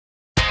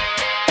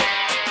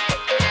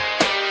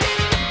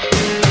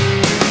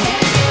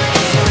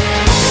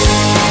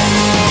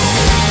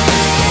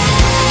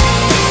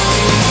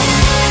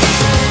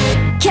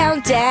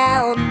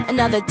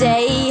another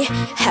day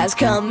has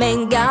come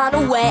and gone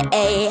away.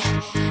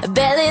 I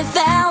barely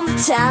found the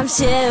time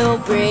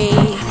to breathe.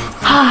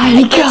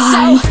 Hi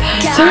guys!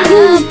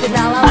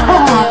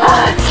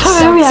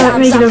 Sorry we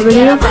haven't made a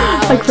video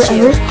like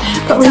forever,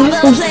 but when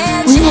was the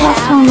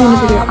last time we made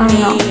a video? I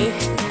don't know.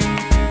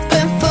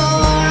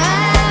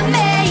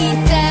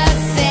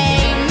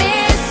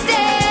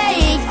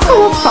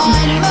 Oh, that's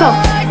something. So,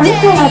 I'm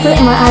just gonna have it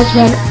in my eyes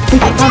red.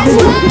 We've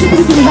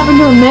been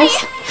doing this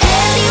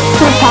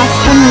for the past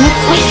 10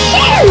 minutes.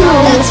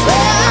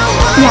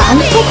 Yeah,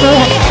 I'm so good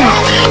at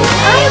that.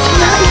 I'm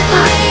not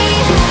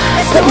fine.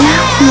 But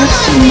now, let's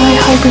do my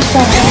hyper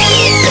setup.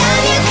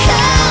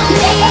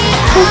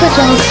 How's that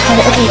dog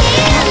started? Okay,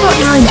 I'm not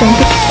really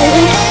jumping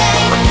lately.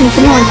 You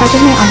can know if I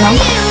just made a jump.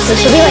 So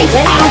should we like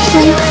let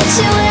Ashley.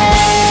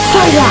 So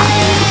yeah,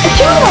 if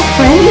you're my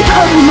friend, you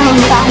probably know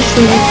me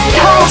Ashley.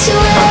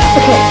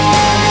 Okay.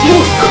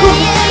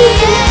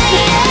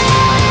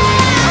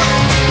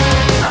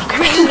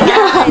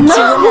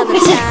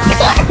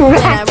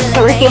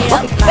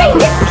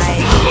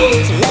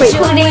 Wait,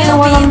 putting the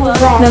one on the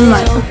left. never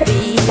mind.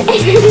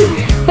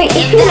 Wait,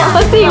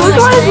 Let's see, which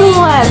one is the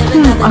left?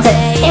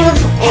 Okay. it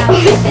was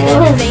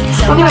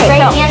on my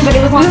right hand, but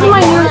it was on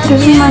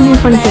This is my new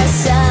funny thing.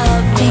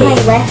 my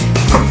left.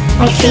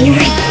 My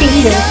favorite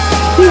finger.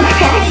 You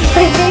cracked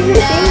my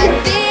favorite finger.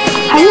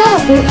 I do have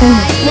a favorite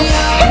finger.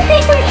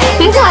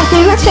 This is my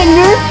favorite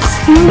finger.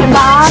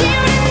 Bob.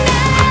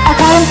 I've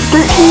had it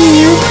for 13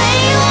 years.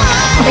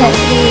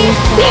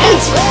 Okay.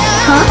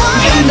 Huh?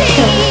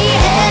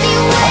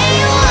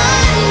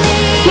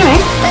 Anyway,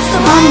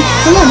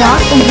 I'm a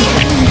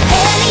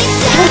dog.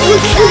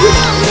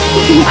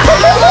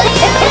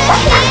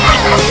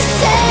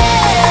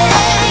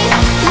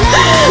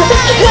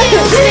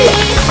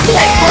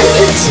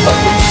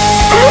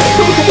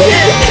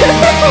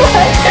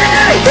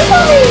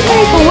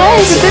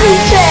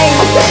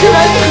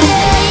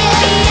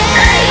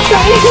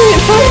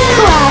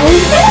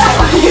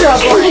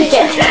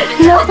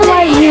 Not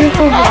my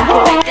beautiful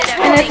blanket.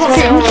 And it's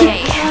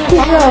pink.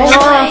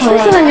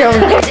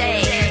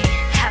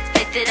 Have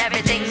faith that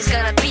everything's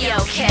gonna be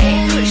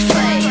okay. Push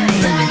play,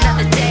 live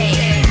another day.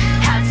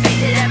 Have faith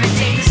that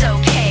everything's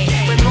okay.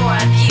 With more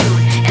of you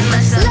and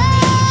less of me.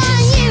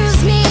 Just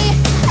use me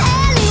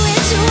any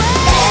which way.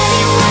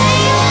 Any way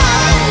you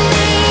want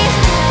me,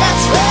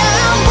 that's where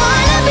I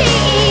wanna be.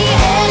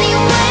 Any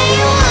way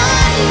you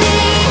want me,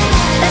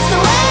 that's the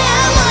way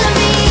I wanna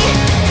be.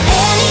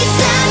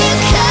 Anytime you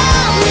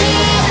call me,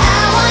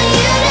 I want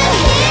you to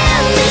hear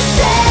me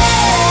say,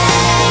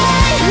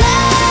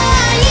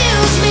 Lord,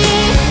 use me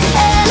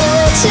any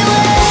which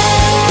way.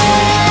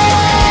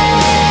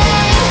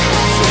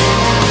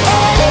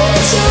 Any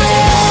which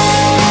way.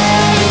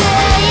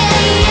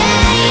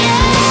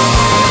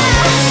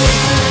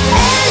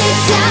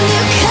 Anytime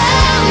you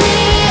call me,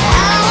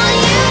 I want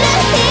you to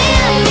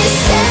hear me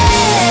say,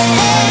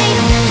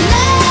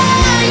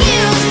 Lord,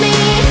 use me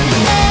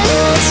any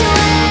which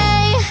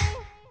way.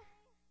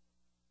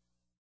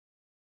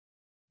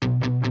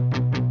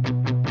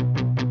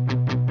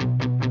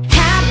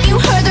 Have you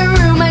heard the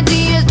rumor? Do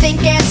you think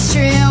it's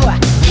true?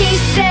 He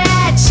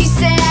said, she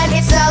said,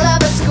 it's all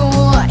over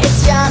school.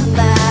 It's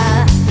drama.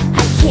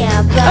 I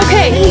can't believe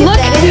Okay, look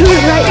that at who's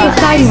right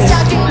beside me. everybody's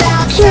talking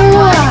about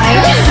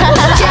Caroline.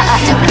 someone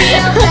just to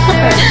feel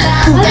better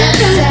about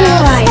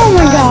themselves. Oh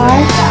my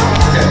gosh.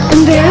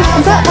 And there's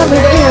that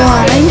other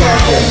Caroline.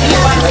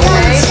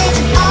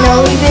 No,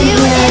 we didn't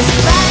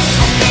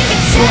hear.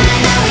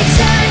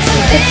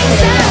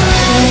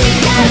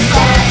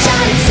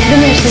 The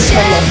nurse is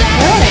pregnant.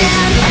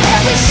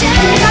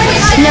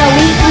 No,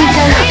 we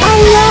done. I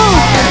know.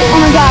 Oh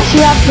my gosh,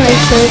 you have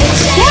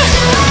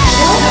braces.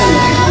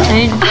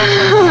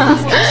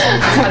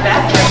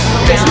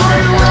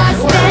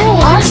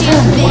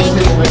 Awesome.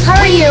 How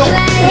are you?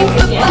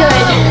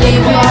 Good.